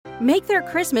Make their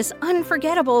Christmas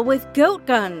unforgettable with goat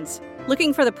guns.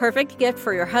 Looking for the perfect gift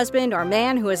for your husband or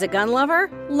man who is a gun lover?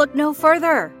 Look no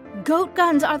further. Goat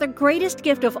guns are the greatest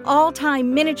gift of all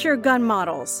time miniature gun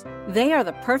models. They are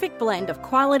the perfect blend of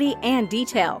quality and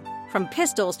detail. From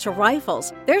pistols to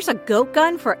rifles, there's a goat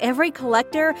gun for every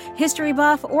collector, history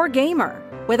buff, or gamer.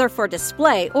 Whether for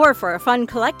display or for a fun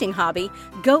collecting hobby,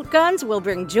 goat guns will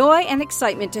bring joy and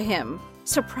excitement to him.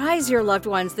 Surprise your loved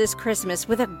ones this Christmas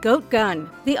with a goat gun,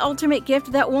 the ultimate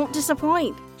gift that won't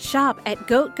disappoint. Shop at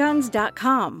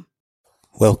goatguns.com.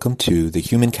 Welcome to the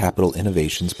Human Capital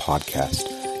Innovations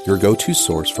Podcast, your go-to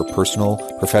source for personal,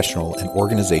 professional, and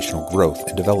organizational growth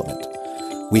and development.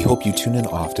 We hope you tune in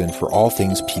often for all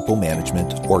things people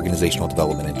management, organizational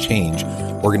development and change,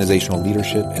 organizational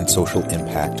leadership, and social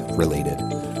impact related.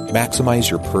 Maximize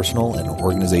your personal and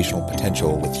organizational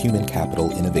potential with Human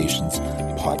Capital Innovations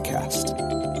Podcast.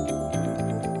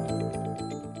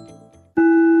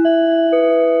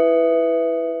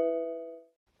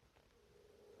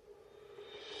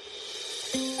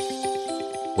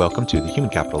 Welcome to the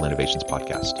Human Capital Innovations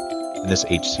Podcast. In this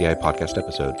HCI podcast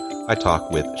episode, I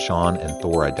talk with Sean and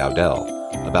Thora Dowdell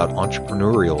about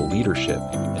entrepreneurial leadership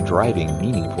and driving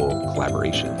meaningful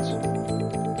collaborations.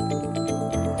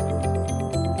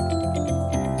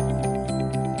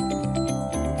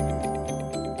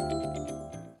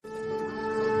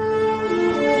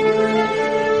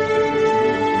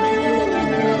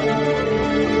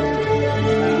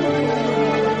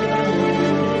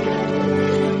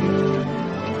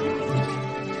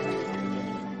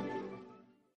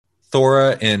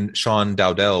 Thora and Sean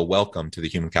Dowdell, welcome to the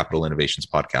Human Capital Innovations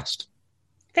Podcast.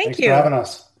 Thanks for having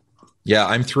us. Yeah,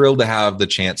 I'm thrilled to have the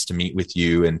chance to meet with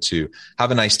you and to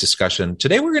have a nice discussion.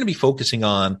 Today, we're going to be focusing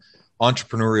on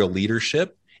entrepreneurial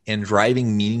leadership and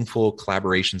driving meaningful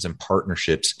collaborations and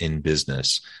partnerships in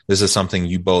business. This is something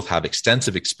you both have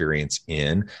extensive experience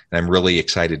in, and I'm really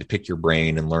excited to pick your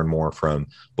brain and learn more from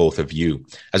both of you.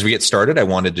 As we get started, I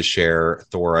wanted to share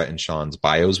Thora and Sean's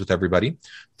bios with everybody.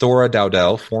 Thora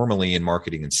Dowdell, formerly in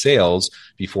marketing and sales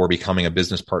before becoming a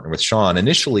business partner with Sean,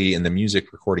 initially in the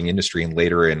music recording industry and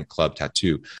later in club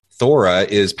tattoo. Thora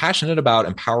is passionate about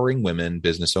empowering women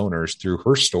business owners through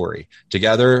her story.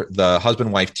 Together, the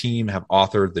husband-wife team have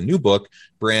authored the new book,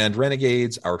 Brand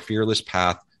Renegades, Our Fearless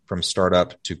Path from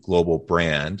Startup to Global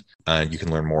Brand. You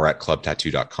can learn more at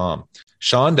clubtattoo.com.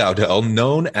 Sean Dowdell,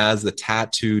 known as the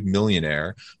Tattooed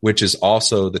Millionaire, which is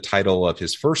also the title of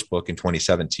his first book in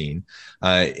 2017.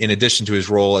 In addition to his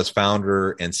role as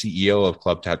founder and CEO of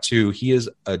Club Tattoo, he is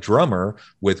a drummer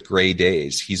with Gray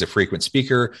Days. He's a frequent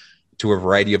speaker to a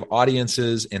variety of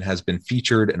audiences and has been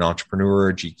featured in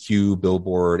Entrepreneur, GQ,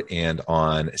 Billboard, and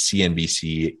on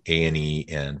CNBC, A&E,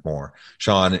 and more.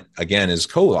 Sean, again, is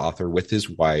co-author with his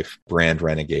wife, Brand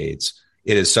Renegades.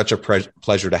 It is such a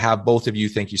pleasure to have both of you.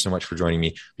 Thank you so much for joining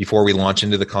me. Before we launch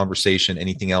into the conversation,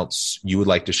 anything else you would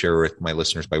like to share with my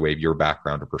listeners by way of your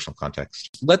background or personal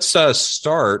context? Let's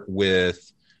start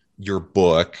with your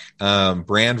book,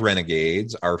 Brand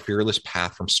Renegades, Our Fearless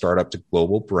Path from Startup to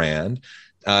Global Brand.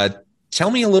 Tell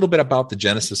me a little bit about the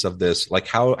genesis of this. Like,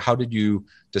 how did you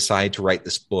decide to write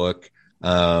this book?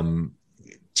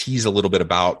 Tease a little bit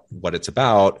about what it's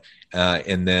about,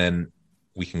 and then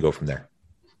we can go from there.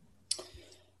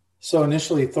 So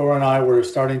initially, Thora and I were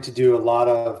starting to do a lot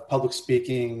of public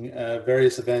speaking,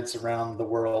 various events around the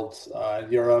world,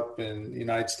 Europe and the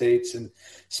United States, and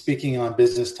speaking on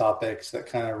business topics that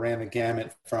kind of ran the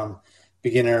gamut from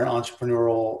beginner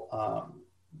entrepreneurial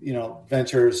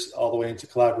ventures all the way into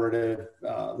collaborative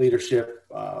leadership,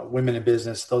 women in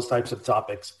business, those types of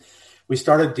topics. We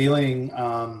started dealing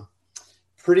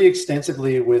pretty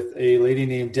extensively with a lady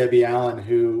named Debbie Allen,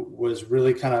 who was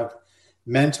really kind of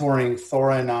mentoring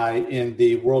Thora and I in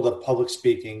the world of public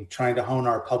speaking, trying to hone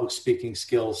our public speaking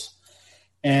skills.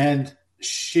 And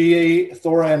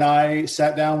Thora and I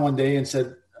sat down one day and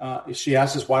said, she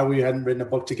asked us why we hadn't written a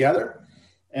book together.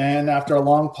 And after a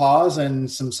long pause and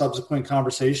some subsequent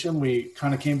conversation, we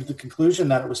kind of came to the conclusion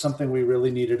that it was something we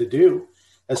really needed to do,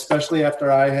 especially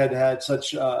after I had had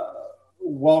such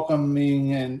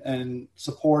welcoming and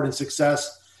support and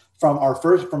success from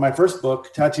my first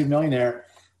book, Tattooed Millionaire.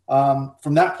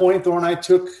 From that point, Thor and I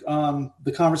took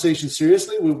the conversation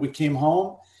seriously. We came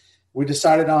home. We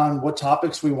decided on what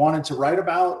topics we wanted to write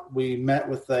about. We met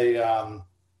with a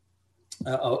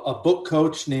book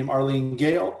coach named Arlene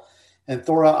Gale. And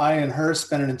Thora, I and her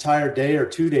spent an entire day or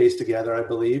 2 days together, I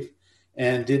believe,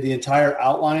 and did the entire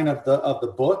outline of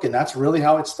the book. And that's really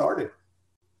how it started.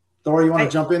 Thora, you want to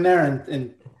jump in there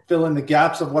and fill in the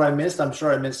gaps of what I missed? I'm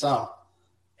sure I missed some.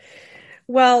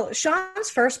 Well, Sean's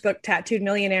first book, Tattooed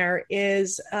Millionaire,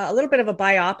 is a little bit of a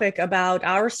biopic about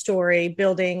our story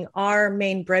building our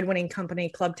main breadwinning company,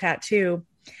 Club Tattoo.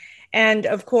 And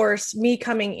of course, me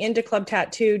coming into Club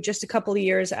Tattoo just a couple of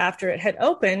years after it had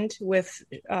opened with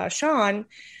Sean,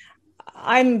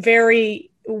 I'm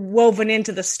very woven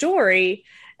into the story.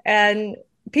 And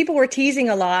people were teasing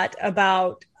a lot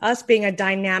about us being a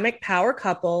dynamic power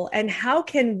couple and how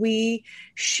can we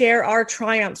share our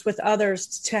triumphs with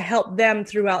others to help them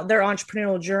throughout their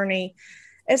entrepreneurial journey,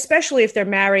 especially if they're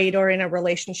married or in a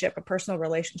relationship, a personal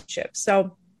relationship.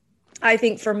 So I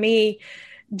think for me,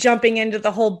 jumping into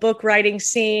the whole book writing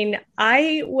scene,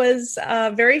 I was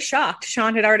very shocked.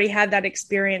 Sean had already had that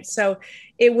experience. So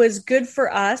it was good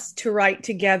for us to write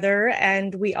together.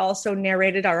 And we also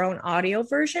narrated our own audio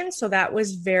version. So that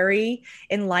was very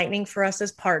enlightening for us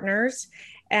as partners.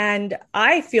 And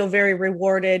I feel very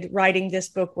rewarded writing this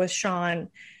book with Sean,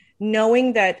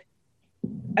 knowing that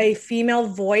a female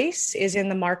voice is in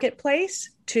the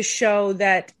marketplace to show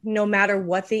that no matter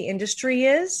what the industry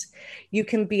is, you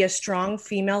can be a strong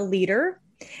female leader,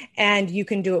 and you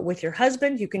can do it with your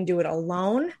husband. You can do it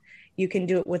alone. You can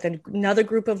do it with another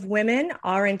group of women.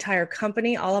 Our entire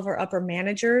company, all of our upper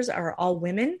managers are all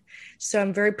women. So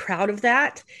I'm very proud of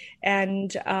that.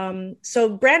 And so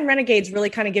Brand Renegades really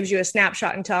kind of gives you a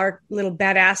snapshot into our little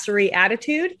badassery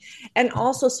attitude, and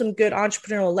also some good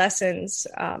entrepreneurial lessons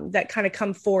that kind of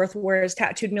come forth. Whereas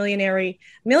Tattooed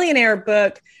Millionaire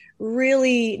book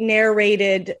really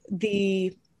narrated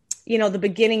the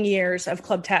beginning years of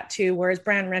Club Tattoo, whereas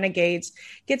Brand Renegades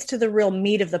gets to the real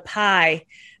meat of the pie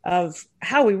of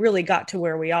how we really got to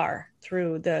where we are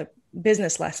through the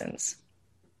business lessons.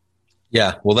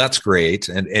 Yeah, well, that's great.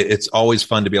 And it's always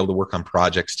fun to be able to work on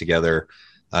projects together.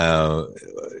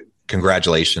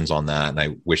 Congratulations on that. And I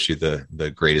wish you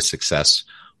the greatest success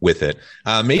with it.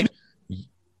 Maybe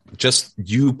just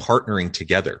you partnering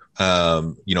together,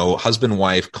 husband,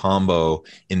 wife combo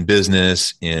in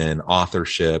business, in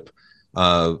authorship.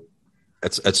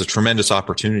 It's a tremendous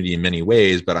opportunity in many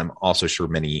ways, but I'm also sure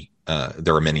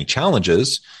there are many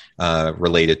challenges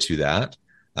related to that.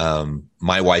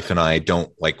 My wife and I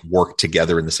don't work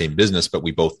together in the same business, but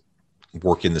we both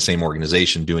work in the same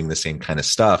organization doing the same kind of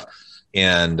stuff.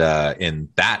 And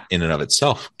that in and of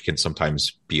itself can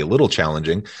sometimes be a little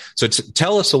challenging. So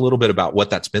tell us a little bit about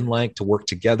what that's been like to work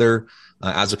together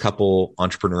as a couple,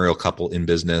 entrepreneurial couple in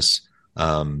business.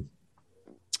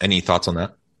 Any thoughts on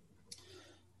that?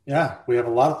 Yeah, we have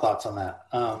a lot of thoughts on that.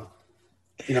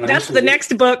 That's the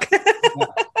next book.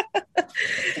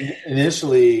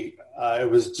 Initially, it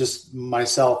was just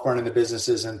myself running the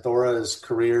businesses, and Thora's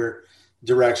career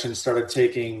direction started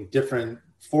taking different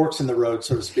forks in the road,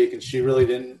 so to speak. And she really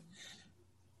didn't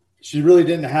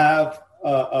have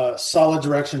a solid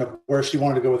direction of where she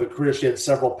wanted to go with her career. She had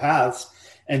several paths.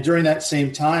 And during that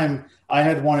same time, I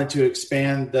had wanted to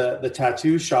expand the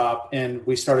tattoo shop, and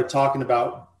we started talking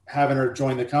about having her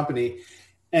join the company.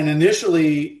 And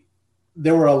initially,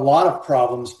 there were a lot of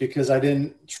problems because I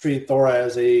didn't treat Thora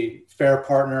as a fair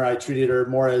partner. I treated her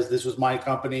more as this was my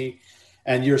company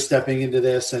and you're stepping into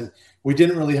this. And we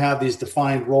didn't really have these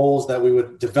defined roles that we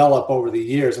would develop over the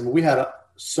years. I mean, we had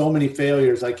so many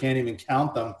failures, I can't even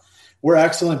count them. We're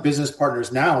excellent business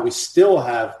partners now. We still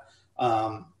have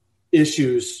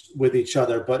issues with each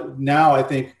other, but now I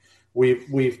think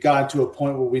we've gotten to a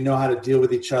point where we know how to deal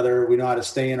with each other. We know how to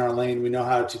stay in our lane. We know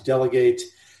how to delegate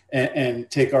and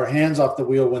take our hands off the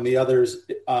wheel when the other's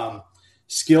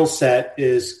skill set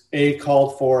is A,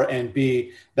 called for, and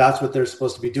B, that's what they're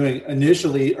supposed to be doing.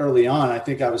 Initially, early on, I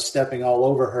think I was stepping all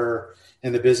over her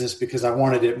in the business because I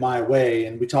wanted it my way.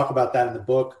 And we talk about that in the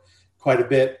book quite a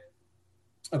bit,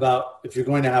 about if you're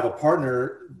going to have a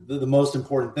partner, the most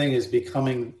important thing is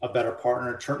becoming a better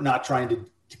partner, not trying to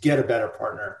get a better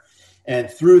partner. And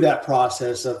through that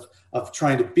process of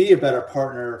trying to be a better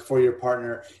partner for your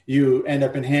partner, you end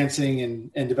up enhancing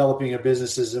and developing your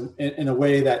businesses in a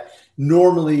way that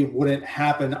normally wouldn't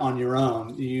happen on your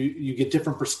own. You get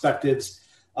different perspectives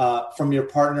from your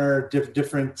partner,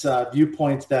 different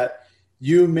viewpoints that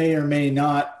you may or may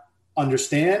not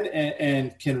understand,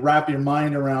 and can wrap your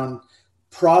mind around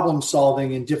problem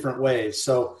solving in different ways.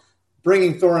 So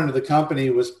bringing Thora into the company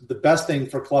was the best thing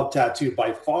for Club Tattoo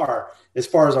by far. As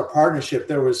far as our partnership,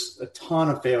 there was a ton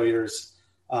of failures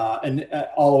and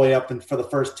all the way up. And for the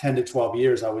first 10 to 12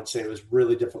 years, I would say it was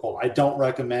really difficult. I don't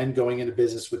recommend going into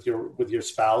business with your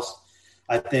spouse.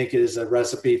 I think it is a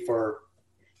recipe for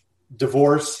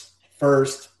divorce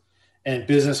first and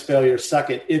business failure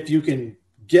second. If you can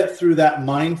get through that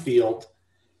minefield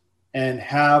and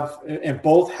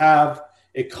both have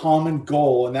a common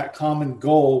goal, and that common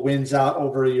goal wins out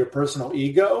over your personal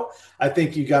ego, I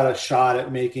think you got a shot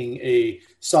at making a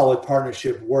solid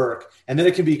partnership work. And then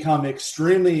it can become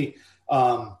extremely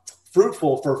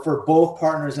fruitful for both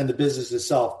partners and the business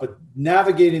itself. But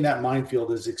navigating that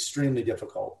minefield is extremely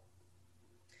difficult.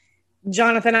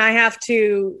 Jonathan, I have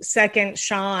to second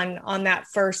Sean on that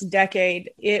first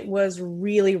decade. It was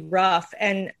really rough.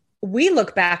 And we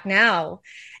look back now,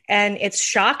 and it's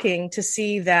shocking to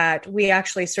see that we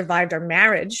actually survived our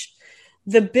marriage.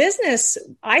 The business,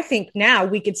 I think now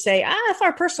we could say, if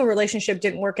our personal relationship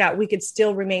didn't work out, we could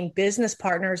still remain business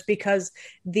partners, because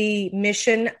the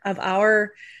mission of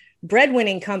our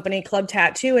breadwinning company, Club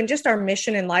Tattoo, and just our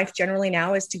mission in life generally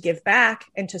now is to give back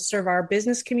and to serve our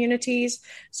business communities,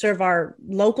 serve our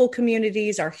local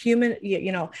communities, our human,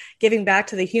 giving back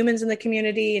to the humans in the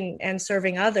community and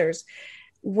serving others.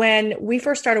 When we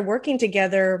first started working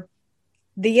together,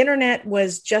 the internet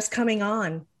was just coming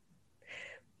on.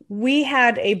 We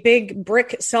had a big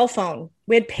brick cell phone.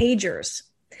 We had pagers.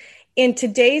 In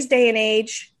today's day and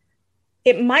age,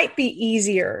 it might be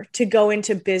easier to go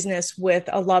into business with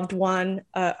a loved one,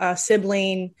 a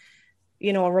sibling,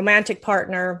 a romantic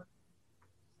partner,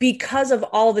 because of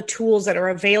all the tools that are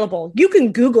available. You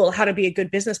can Google how to be a good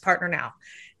business partner now.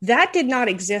 That did not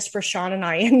exist for Sean and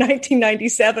I in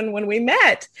 1997 when we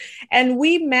met. And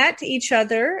we met each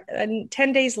other, and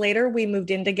 10 days later, we moved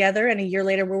in together, and a year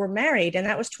later, we were married. And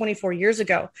that was 24 years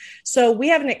ago. So we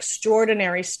have an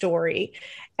extraordinary story.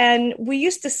 And we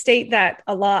used to state that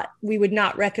a lot. We would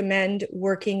not recommend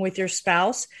working with your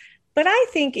spouse. But I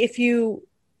think if you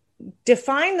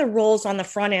define the roles on the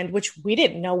front end, which we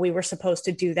didn't know we were supposed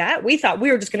to do that. We thought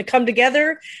we were just going to come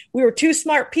together. We were two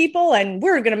smart people and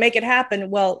we were going to make it happen.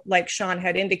 Well, like Sean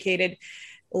had indicated,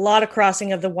 a lot of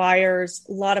crossing of the wires,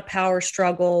 a lot of power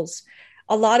struggles.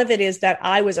 A lot of it is that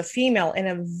I was a female in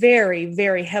a very,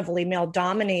 very heavily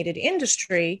male-dominated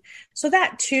industry. So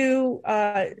that too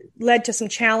led to some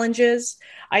challenges.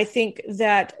 I think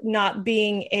that not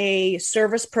being a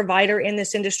service provider in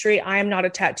this industry, I am not a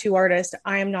tattoo artist,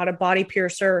 I am not a body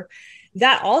piercer.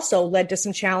 That also led to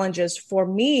some challenges for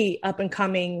me up and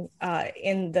coming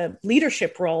in the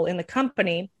leadership role in the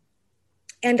company.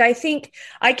 And I think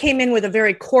I came in with a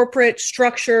very corporate,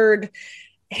 structured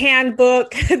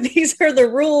handbook. These are the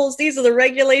rules. These are the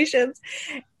regulations.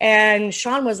 And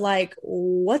Sean was like,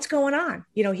 what's going on?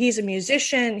 He's a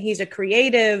musician. He's a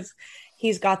creative.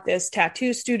 He's got this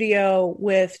tattoo studio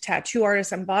with tattoo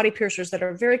artists and body piercers that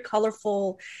are very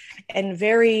colorful and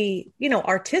very,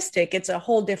 artistic. It's a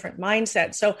whole different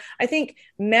mindset. So I think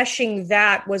meshing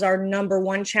that was our number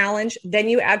one challenge. Then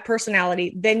you add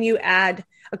personality, then you add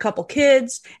a couple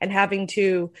kids and having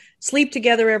to sleep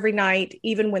together every night,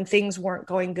 even when things weren't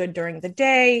going good during the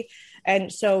day.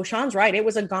 And so Sean's right. It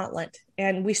was a gauntlet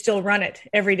and we still run it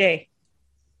every day.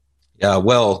 Yeah,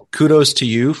 well, kudos to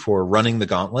you for running the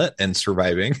gauntlet and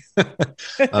surviving.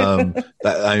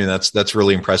 That's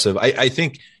really impressive. I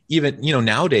think even,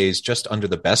 nowadays, just under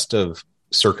the best of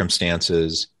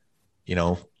circumstances,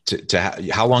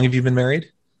 how long have you been married?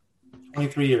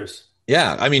 23 years.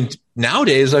 Yeah.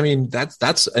 Nowadays,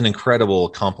 that's an incredible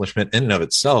accomplishment in and of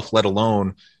itself, let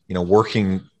alone,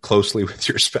 working closely with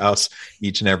your spouse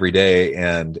each and every day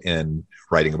and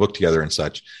writing a book together and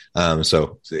such.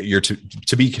 So you're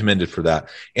to be commended for that.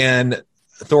 And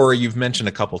Thora, you've mentioned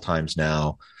a couple times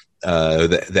now,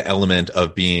 the element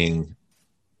of being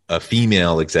a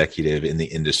female executive in the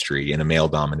industry, in a male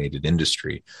dominated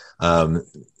industry.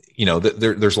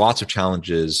 There's lots of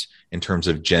challenges in terms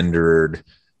of gendered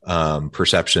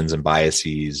perceptions and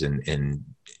biases and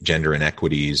gender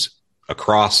inequities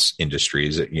across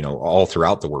industries, all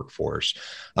throughout the workforce.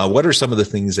 What are some of the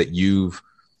things that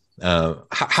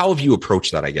how have you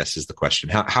approached that, I guess, is the question.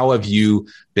 How have you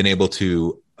been able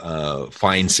to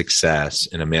find success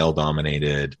in a male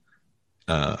dominated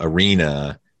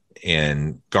arena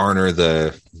and garner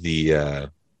the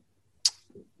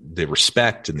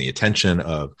respect and the attention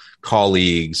of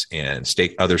colleagues and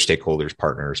other stakeholders,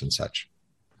 partners, and such?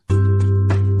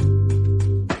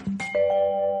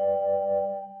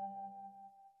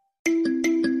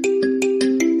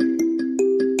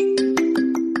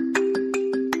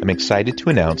 I'm excited to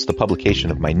announce the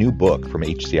publication of my new book from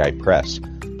HCI Press,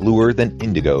 Bluer Than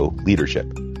Indigo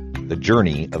Leadership, The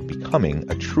Journey of Becoming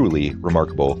a Truly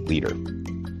Remarkable Leader.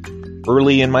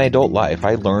 Early in my adult life,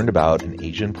 I learned about an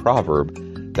Asian proverb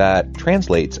that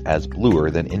translates as bluer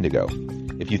than indigo.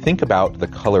 If you think about the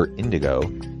color indigo,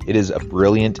 it is a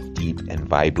brilliant, deep, and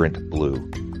vibrant blue,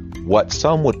 what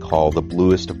some would call the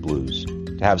bluest of blues.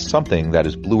 To have something that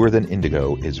is bluer than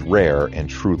indigo is rare and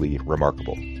truly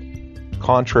remarkable.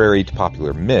 Contrary to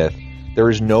popular myth, There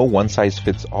is no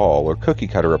one-size-fits-all or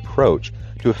cookie-cutter approach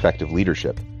to effective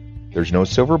leadership. There's no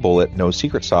silver bullet, no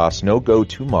secret sauce, no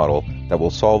go-to model that will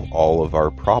solve all of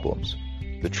our problems.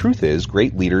 The truth is,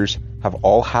 great leaders have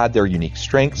all had their unique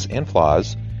strengths and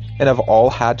flaws, and have all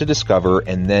had to discover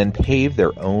and then pave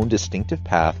their own distinctive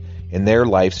path in their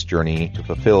life's journey to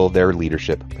fulfill their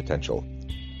leadership potential.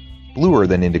 Bluer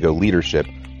Than Indigo Leadership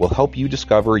will help you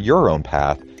discover your own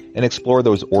path and explore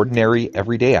those ordinary,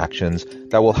 everyday actions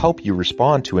that will help you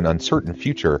respond to an uncertain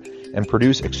future and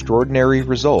produce extraordinary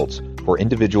results for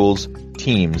individuals,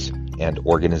 teams, and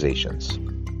organizations.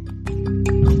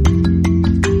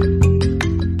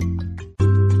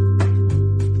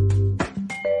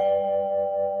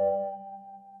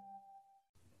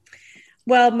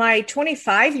 Well, my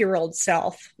 25-year-old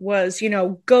self was,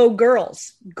 go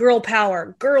girls, girl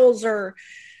power. Girls are,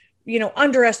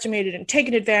 underestimated and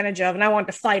taken advantage of, and I want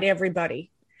to fight everybody.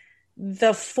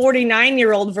 The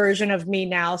 49-year-old version of me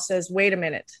now says, wait a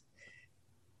minute.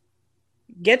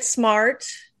 Get smart,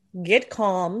 get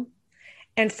calm,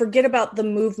 and forget about the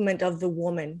movement of the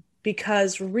woman,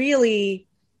 because really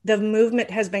the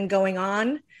movement has been going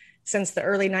on since the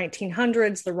early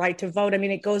 1900s, the right to vote. I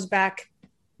mean, it goes back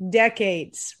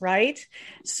decades, right?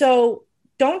 So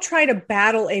don't try to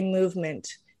battle a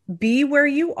movement. Be where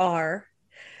you are.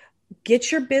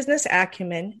 Get your business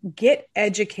acumen, get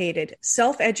educated.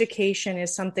 Self-education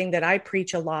is something that I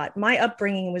preach a lot. My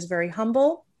upbringing was very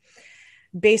humble.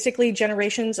 Basically,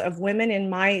 generations of women in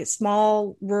my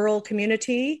small rural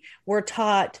community were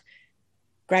taught,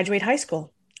 graduate high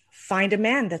school, find a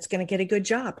man that's going to get a good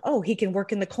job. Oh, he can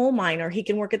work in the coal mine, or he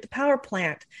can work at the power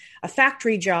plant, a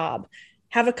factory job,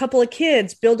 have a couple of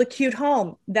kids, build a cute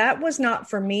home. That was not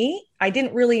for me. I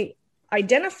didn't really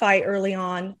identify early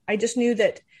on. I just knew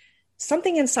that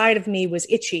something inside of me was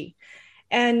itchy.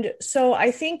 And so I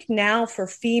think now for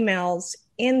females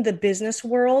in the business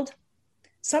world,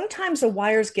 sometimes the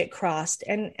wires get crossed.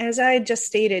 And as I just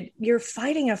stated, you're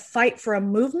fighting a fight for a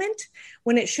movement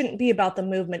when it shouldn't be about the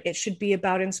movement. It should be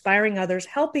about inspiring others,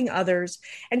 helping others,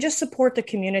 and just support the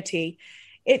community.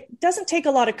 It doesn't take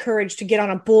a lot of courage to get on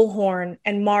a bullhorn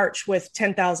and march with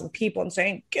 10,000 people and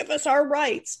saying, give us our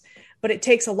rights. But it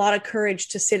takes a lot of courage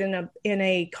to sit in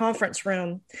a conference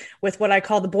room with what I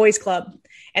call the boys club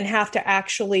and have to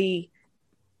actually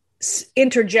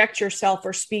interject yourself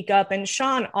or speak up. And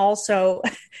Sean also,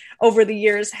 over the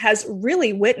years, has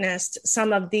really witnessed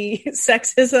some of the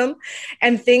sexism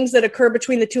and things that occur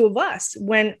between the two of us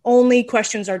when only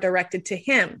questions are directed to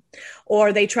him,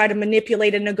 or they try to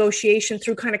manipulate a negotiation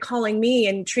through kind of calling me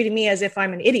and treating me as if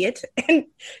I'm an idiot. And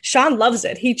Sean loves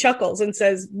it. He chuckles and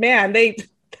says, man,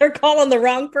 they're calling the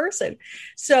wrong person.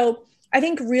 So I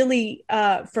think really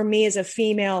for me as a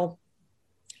female,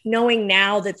 knowing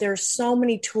now that there's so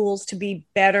many tools to be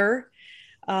better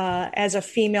as a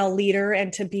female leader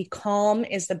and to be calm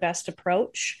is the best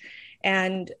approach.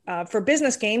 And for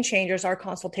Business Game Changers, our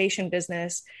consultation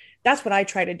business, that's what I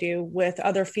try to do with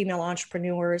other female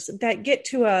entrepreneurs that get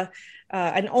to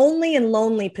an only and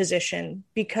lonely position,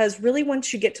 because really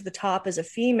once you get to the top as a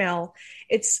female,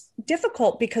 it's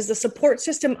difficult because the support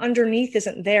system underneath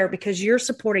isn't there because you're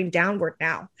supporting downward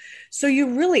now. So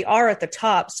you really are at the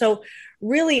top. So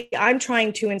really, I'm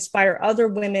trying to inspire other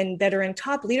women that are in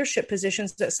top leadership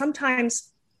positions that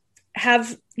sometimes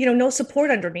have, no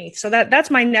support underneath. So that's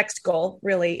my next goal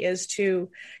really, is to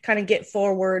kind of get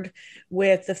forward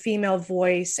with the female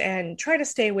voice and try to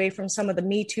stay away from some of the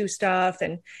Me Too stuff.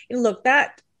 And look,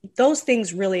 those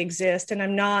things really exist. And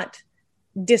I'm not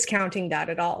discounting that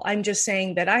at all. I'm just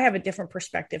saying that I have a different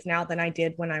perspective now than I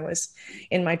did when I was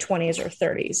in my 20s or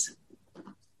 30s.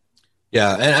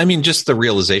 Yeah. And I mean, just the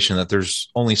realization that there's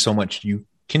only so much you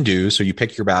can do. So you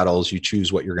pick your battles, you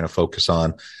choose what you're going to focus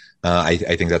on. I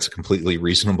think that's a completely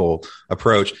reasonable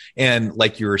approach. And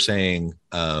like you were saying,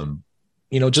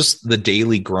 just the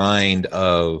daily grind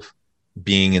of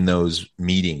being in those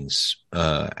meetings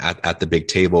at the big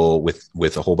table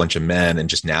with a whole bunch of men and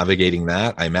just navigating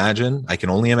that. I can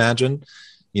only imagine,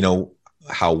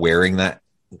 how wearing that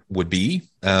would be.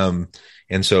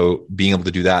 And so being able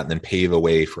to do that and then pave a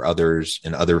way for others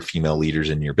and other female leaders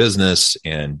in your business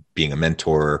and being a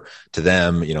mentor to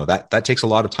them, that takes a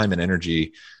lot of time and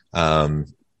energy, and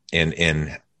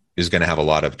is going to have a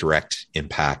lot of direct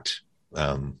impact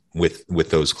with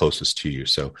those closest to you.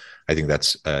 So I think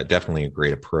that's definitely a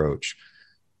great approach.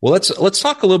 Well, let's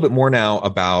talk a little bit more now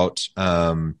about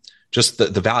just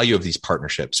the value of these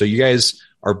partnerships. So you guys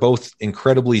are both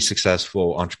incredibly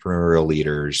successful entrepreneurial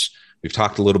leaders. We've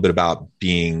talked a little bit about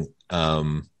being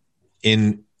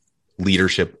in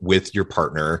leadership with your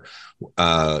partner,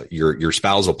 your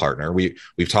spousal partner.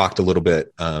 We've talked a little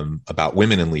bit about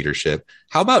women in leadership.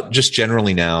 How about just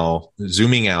generally now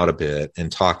zooming out a bit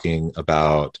and talking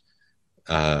about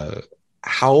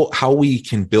how we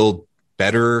can build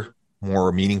better,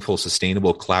 more meaningful,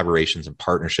 sustainable collaborations and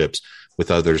partnerships with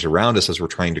others around us as we're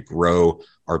trying to grow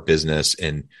our business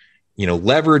and,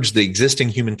 leverage the existing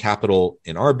human capital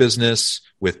in our business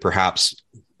with perhaps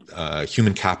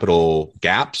human capital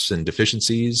gaps and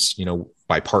deficiencies,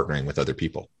 by partnering with other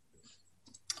people.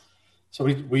 So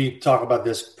we talk about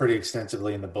this pretty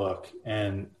extensively in the book.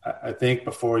 And I think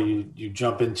before you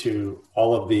jump into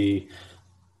all of the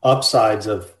upsides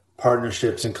of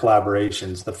partnerships and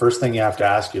collaborations, the first thing you have to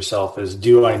ask yourself is,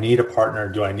 do I need a partner?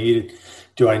 Do I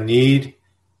need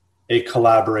a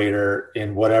collaborator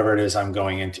in whatever it is I'm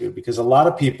going into? Because a lot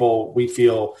of people, we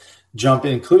feel,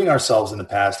 including ourselves in the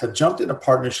past, have jumped into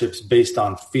partnerships based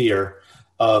on fear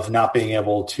of not being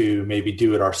able to maybe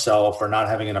do it ourselves, or not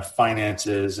having enough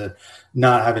finances and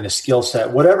not having a skill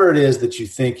set. Whatever it is that you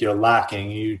think you're lacking,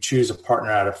 you choose a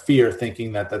partner out of fear,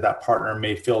 thinking that partner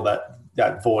may fill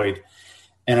that void.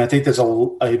 And I think there's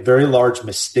a very large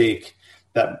mistake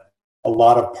that a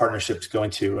lot of partnerships go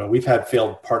into. And we've had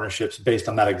failed partnerships based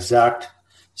on that exact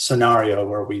scenario,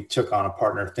 where we took on a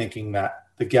partner thinking that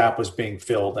the gap was being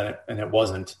filled and it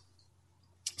wasn't.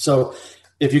 So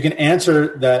if you can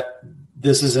answer that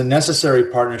this is a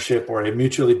necessary partnership or a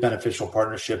mutually beneficial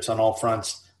partnerships on all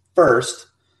fronts first,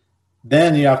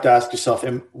 then you have to ask yourself,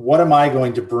 what am I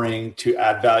going to bring to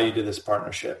add value to this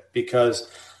partnership?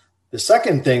 Because the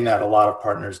second thing that a lot of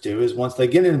partners do is, once they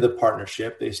get into the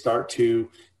partnership, they start to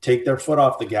take their foot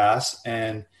off the gas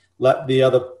and let the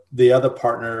other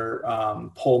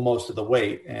partner pull most of the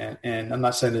weight. And I'm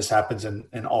not saying this happens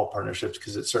in all partnerships,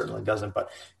 because it certainly doesn't, but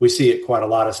we see it quite a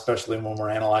lot, especially when we're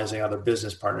analyzing other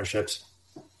business partnerships,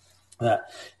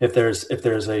 that if there's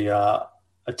a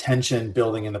tension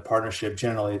building in the partnership,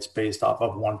 generally it's based off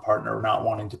of one partner not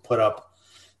wanting to put up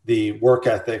the work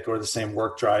ethic or the same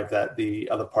work drive that the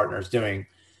other partner is doing.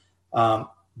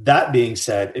 That being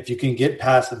said, if you can get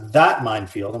past that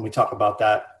minefield, and we talk about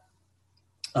that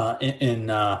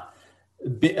in our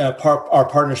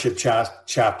partnership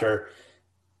chapter,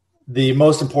 the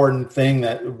most important thing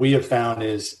that we have found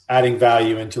is adding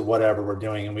value into whatever we're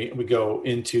doing. And we go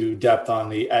into depth on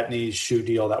the Etnies shoe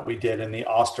deal that we did, and the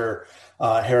Oster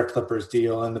hair clippers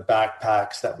deal, and the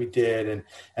backpacks that we did,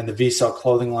 and the V-Cell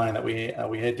clothing line that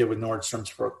we did with Nordstrom's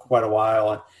for quite a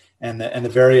while, and the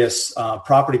various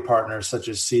property partners such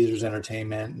as Caesars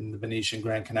Entertainment and the Venetian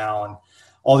Grand Canal, and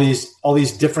all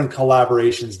these different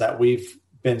collaborations that we've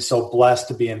been so blessed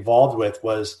to be involved with.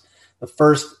 Was the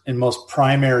first and most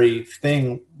primary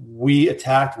thing we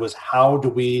attacked was, how do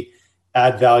we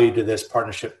add value to this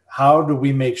partnership? How do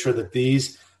we make sure that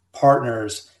these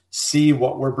partners see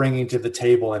what we're bringing to the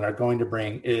table and are going to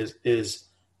bring is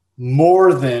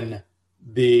more than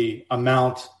the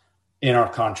amount in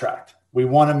our contract? We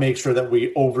want to make sure that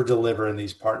we over deliver in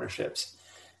these partnerships.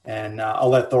 And I'll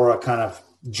let Thora kind of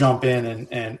jump in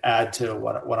and add to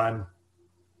what I'm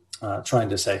trying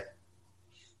to say.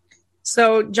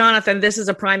 So, Jonathan, this is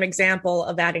a prime example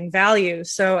of adding value.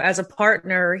 So as a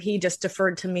partner, he just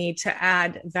deferred to me to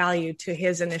add value to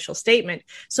his initial statement.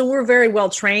 So we're very well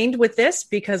trained with this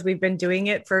because we've been doing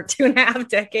it for 2.5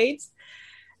 decades.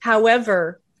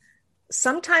 However,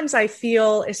 sometimes I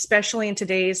feel, especially in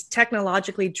today's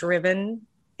technologically driven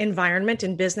environment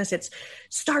in business, it's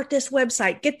start this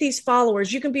website, get these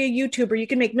followers, you can be a YouTuber, you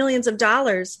can make millions of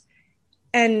dollars.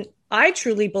 And I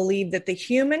truly believe that the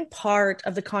human part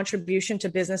of the contribution to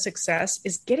business success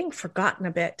is getting forgotten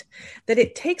a bit, that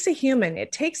it takes a human,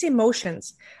 it takes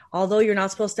emotions. Although you're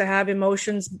not supposed to have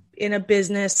emotions in a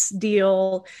business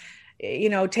deal,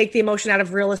 take the emotion out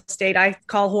of real estate. I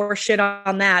call horse shit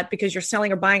on that, because you're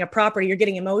selling or buying a property, you're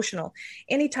getting emotional.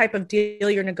 Any type of deal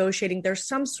you're negotiating, there's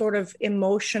some sort of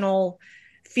emotional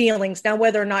feelings. Now,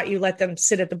 whether or not you let them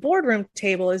sit at the boardroom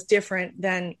table is different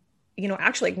than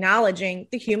actually acknowledging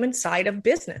the human side of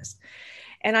business.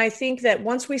 And I think that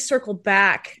once we circle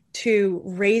back to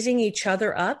raising each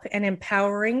other up and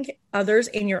empowering others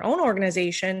in your own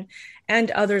organization and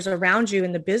others around you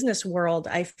in the business world,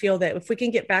 I feel that if we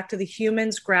can get back to the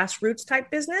humans, grassroots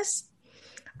type business,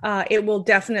 it will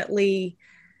definitely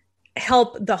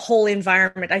help the whole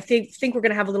environment. I think we're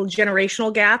going to have a little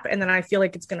generational gap, and then I feel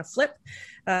like it's going to flip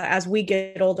as we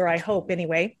get older, I hope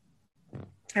anyway.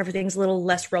 Everything's a little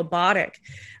less robotic,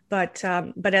 but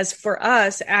as for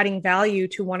us, adding value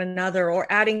to one another or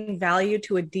adding value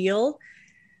to a deal,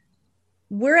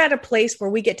 we're at a place where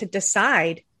we get to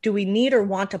decide, do we need or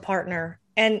want a partner?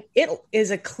 And it is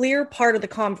a clear part of the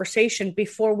conversation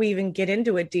before we even get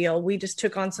into a deal. We just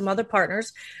took on some other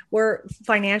partners where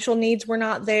financial needs were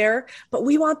not there, but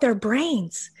we want their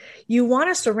brains. You want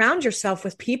to surround yourself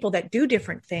with people that do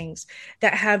different things,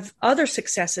 that have other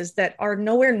successes that are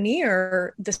nowhere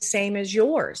near the same as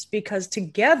yours, because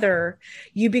together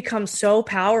you become so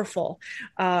powerful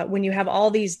when you have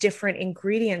all these different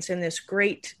ingredients in this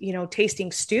great,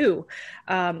 tasting stew.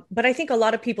 But I think a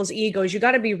lot of people's egos, you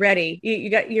got to be ready. You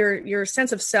got your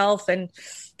sense of self and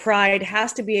pride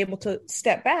has to be able to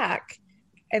step back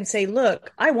and say,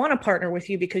 look, I want to partner with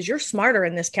you because you're smarter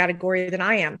in this category than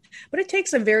I am. But it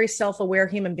takes a very self-aware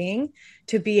human being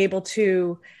to be able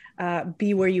to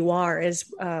be where you are, is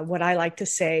what I like to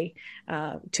say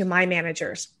to my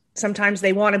managers. Sometimes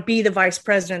they want to be the vice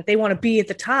president. They want to be at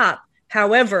the top.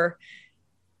 However,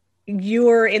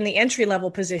 you're in the entry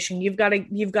level position. You've got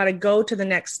to go to the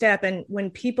next step. And when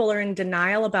people are in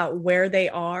denial about where they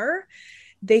are,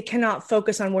 they cannot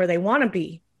focus on where they want to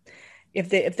be. If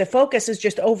the focus is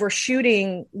just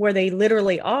overshooting where they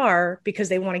literally are because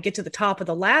they want to get to the top of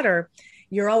the ladder,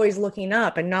 you're always looking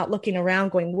up and not looking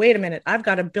around going, wait a minute, I've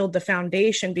got to build the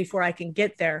foundation before I can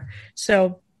get there.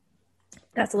 So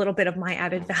that's a little bit of my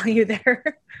added value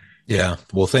there. Yeah.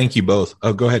 Well, thank you both.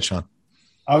 Oh, go ahead, Sean.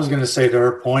 I was going to say to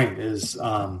her point is,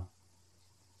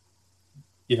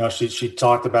 she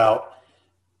talked about,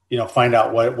 find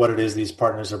out what it is these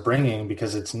partners are bringing,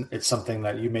 because it's something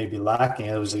that you may be lacking.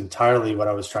 It was entirely what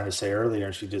I was trying to say earlier,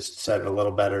 and she just said it a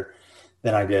little better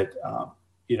than I did.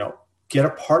 Get a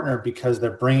partner because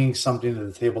they're bringing something to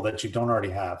the table that you don't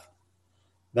already have.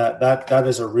 That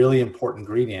is a really important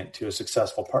ingredient to a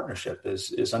successful partnership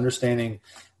is understanding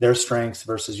their strengths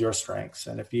versus your strengths.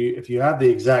 And if you have the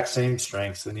exact same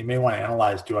strengths, then you may want to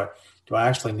analyze, do I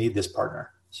actually need this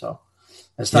partner? So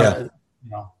it's not,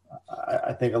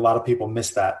 I think a lot of people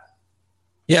miss that.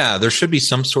 Yeah. There should be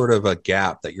some sort of a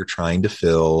gap that you're trying to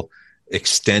fill,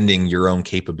 extending your own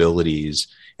capabilities.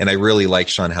 And I really like,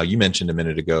 Sean, how you mentioned a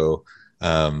minute ago,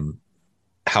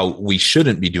 how we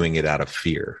shouldn't be doing it out of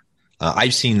fear.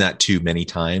 I've seen that too many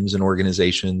times in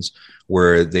organizations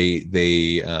where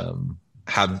they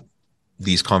have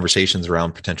these conversations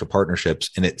around potential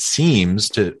partnerships, and it seems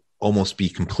to almost be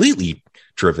completely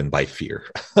driven by fear,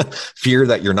 fear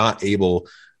that you're not able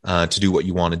to do what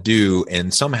you want to do.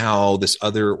 And somehow this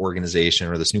other organization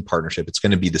or this new partnership, it's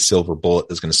going to be the silver bullet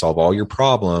that's going to solve all your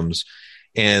problems.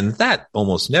 And that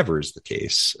almost never is the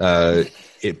case.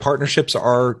 Partnerships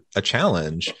are a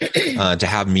challenge to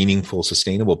have meaningful,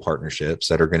 sustainable partnerships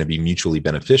that are going to be mutually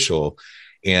beneficial.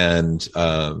 And,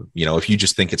 if you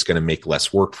just think it's going to make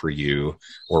less work for you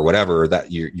or whatever,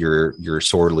 that you're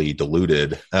sorely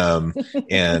deluded.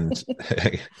 And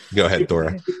go ahead,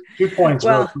 Thora. 2 points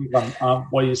real quick on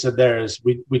what you said there is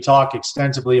we talk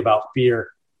extensively about fear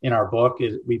in our book.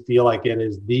 We feel like it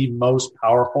is the most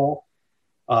powerful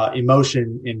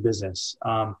emotion in business.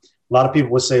 A lot of people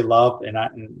would say love, and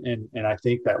I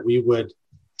think that we would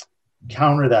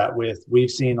counter that with, we've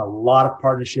seen a lot of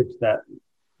partnerships that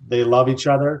they love each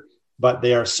other, but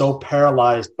they are so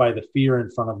paralyzed by the fear in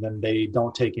front of them, they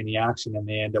don't take any action and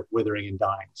they end up withering and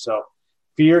dying. So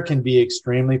fear can be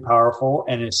extremely powerful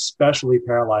and especially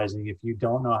paralyzing if you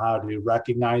don't know how to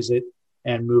recognize it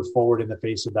and move forward in the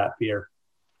face of that fear.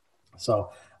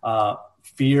 So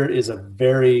fear is a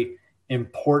very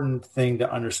important thing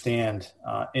to understand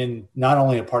in not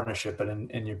only a partnership, but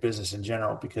in your business in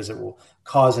general, because it will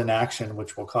cause an action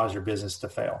which will cause your business to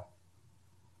fail.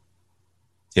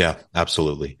 Yeah,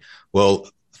 absolutely. Well,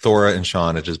 Thora and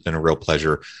Sean, it has been a real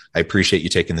pleasure. I appreciate you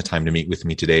taking the time to meet with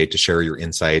me today to share your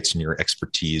insights and your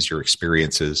expertise, your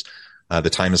experiences. The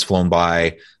time has flown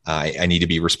by. I need to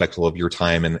be respectful of your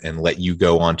time and let you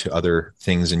go on to other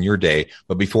things in your day.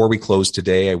 But before we close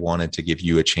today, I wanted to give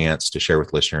you a chance to share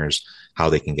with listeners how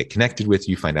they can get connected with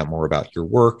you, find out more about your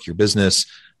work, your business,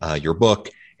 your book,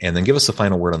 and then give us the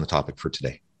final word on the topic for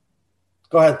today.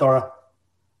 Go ahead, Thora.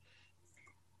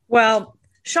 Well,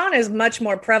 Sean is much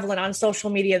more prevalent on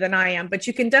social media than I am, but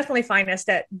you can definitely find us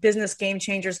at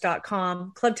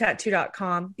businessgamechangers.com,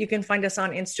 clubtattoo.com. You can find us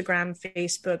on Instagram,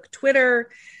 Facebook,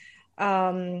 Twitter.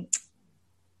 Go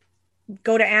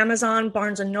to Amazon,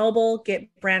 Barnes & Noble, get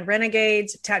Brand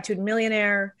Renegades, Tattooed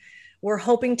Millionaire. We're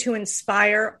hoping to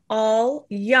inspire all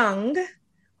young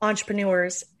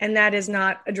entrepreneurs, and that is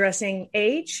not addressing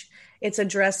age. It's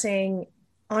addressing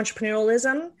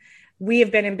entrepreneurialism. We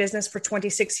have been in business for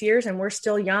 26 years and we're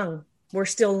still young. We're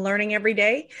still learning every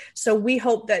day. So we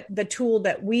hope that the tool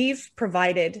that we've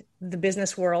provided the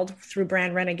business world through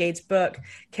Brand Renegade's book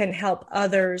can help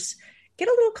others get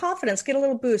a little confidence, get a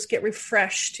little boost, get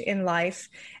refreshed in life,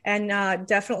 and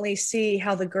definitely see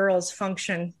how the girls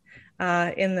function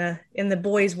in the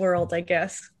boys' world, I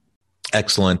guess.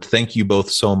 Excellent. Thank you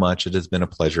both so much. It has been a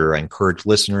pleasure. I encourage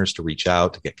listeners to reach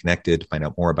out, to get connected, to find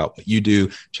out more about what you do.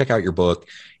 Check out your book.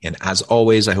 And as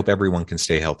always, I hope everyone can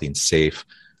stay healthy and safe,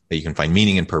 that you can find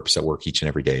meaning and purpose at work each and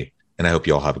every day. And I hope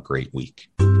you all have a great week.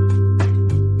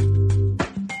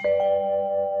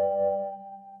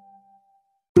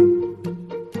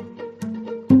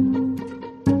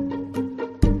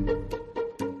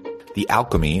 The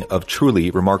alchemy of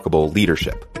truly remarkable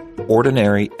leadership.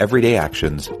 Ordinary, everyday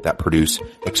actions that produce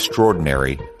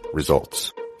extraordinary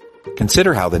results.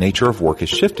 Consider how the nature of work has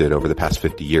shifted over the past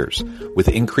 50 years. With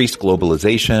increased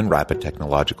globalization, rapid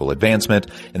technological advancement,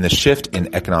 and the shift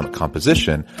in economic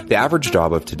composition, the average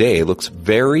job of today looks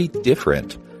very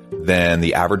different than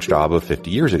the average job of 50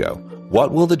 years ago.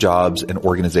 What will the jobs and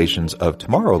organizations of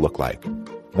tomorrow look like?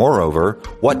 Moreover,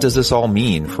 what does this all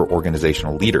mean for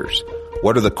organizational leaders?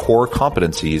 What are the core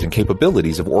competencies and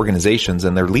capabilities of organizations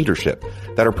and their leadership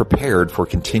that are prepared for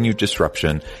continued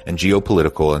disruption and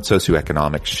geopolitical and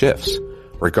socioeconomic shifts?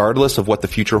 Regardless of what the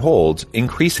future holds,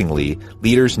 increasingly,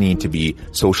 leaders need to be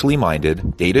socially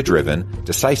minded, data-driven,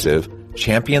 decisive,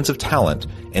 champions of talent,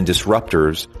 and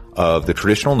disruptors of the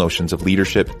traditional notions of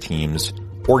leadership, teams,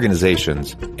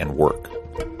 organizations, and work.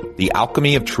 The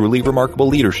alchemy of truly remarkable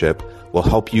leadership will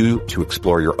help you to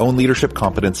explore your own leadership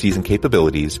competencies and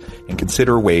capabilities and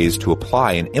consider ways to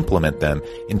apply and implement them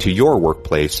into your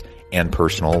workplace and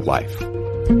personal life.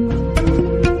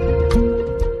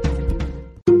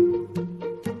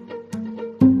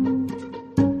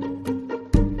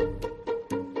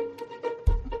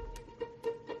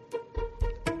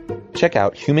 Check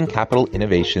out Human Capital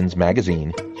Innovations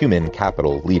magazine, Human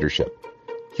Capital Leadership.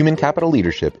 Human Capital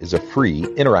Leadership is a free,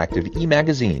 interactive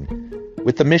e-magazine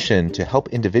with the mission to help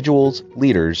individuals,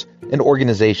 leaders, and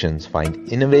organizations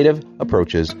find innovative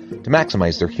approaches to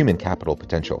maximize their human capital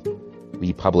potential.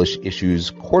 We publish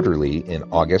issues quarterly in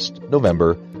August,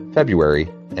 November,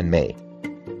 February, and May.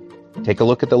 Take a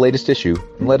look at the latest issue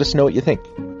and let us know what you think.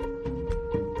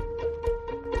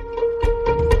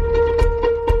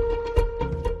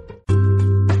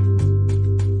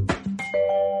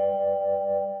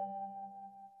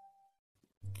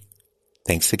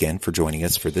 Thanks again for joining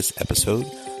us for this episode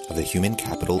of the Human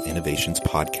Capital Innovations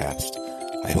Podcast.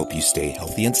 I hope you stay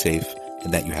healthy and safe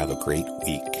and that you have a great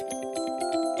week.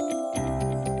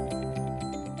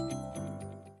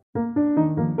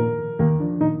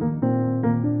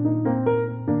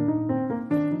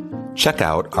 Check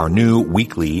out our new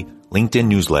weekly LinkedIn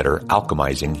newsletter,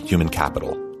 Alchemizing Human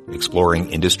Capital, exploring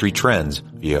industry trends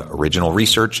via original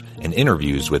research and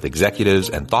interviews with executives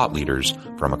and thought leaders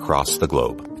from across the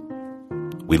globe.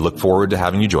 We look forward to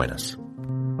having you join us.